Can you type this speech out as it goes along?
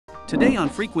Today on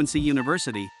Frequency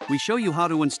University, we show you how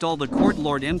to install the Chord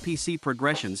MPC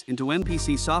progressions into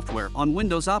MPC software on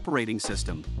Windows operating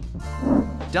system.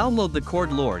 Download the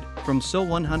Chord from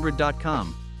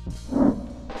so100.com.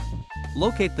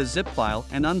 Locate the zip file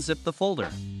and unzip the folder.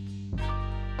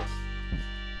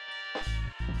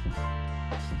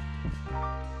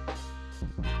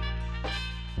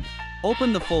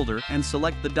 Open the folder and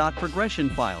select the .progression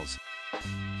files.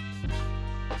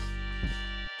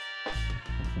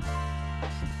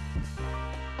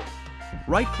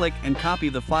 Right-click and copy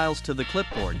the files to the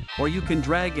clipboard, or you can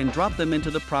drag and drop them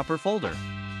into the proper folder.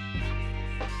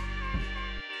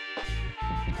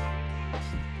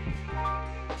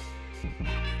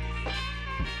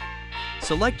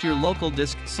 Select your local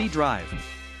disk C drive.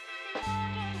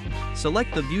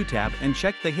 Select the View tab and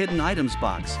check the Hidden Items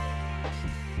box.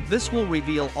 This will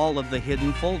reveal all of the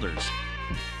hidden folders.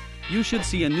 You should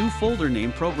see a new folder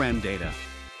named Program Data.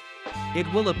 It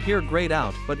will appear grayed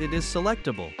out, but it is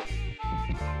selectable.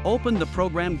 Open the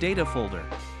Program Data folder.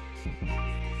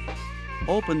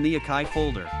 Open the Akai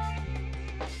folder.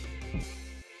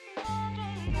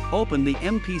 Open the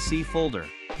MPC folder.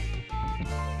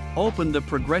 Open the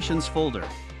Progressions folder.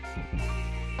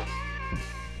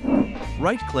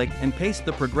 Right-click and paste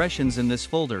the progressions in this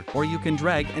folder, or you can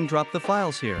drag and drop the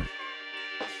files here.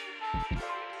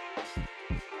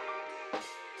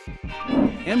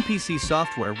 MPC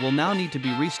software will now need to be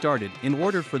restarted in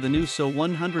order for the new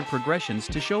So100 progressions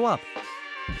to show up.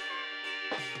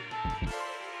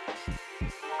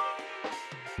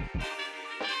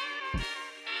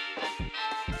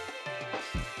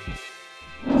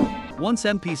 Once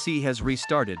MPC has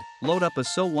restarted, load up a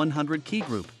So100 key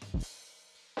group.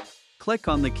 Click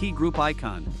on the key group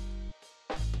icon.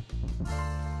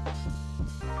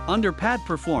 Under Pad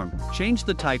Perform, change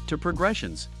the type to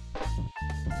Progressions.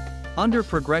 Under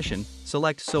Progression,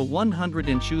 select So100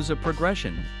 and choose a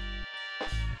progression.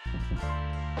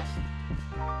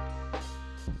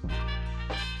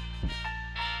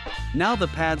 Now the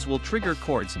pads will trigger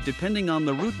chords depending on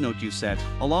the root note you set,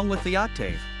 along with the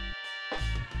octave.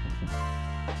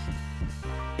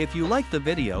 If you like the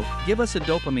video, give us a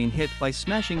dopamine hit by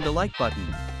smashing the like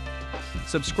button.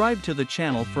 Subscribe to the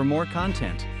channel for more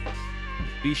content.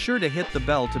 Be sure to hit the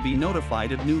bell to be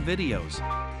notified of new videos.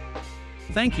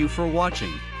 Thank you for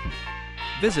watching.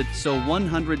 Visit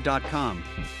so100.com.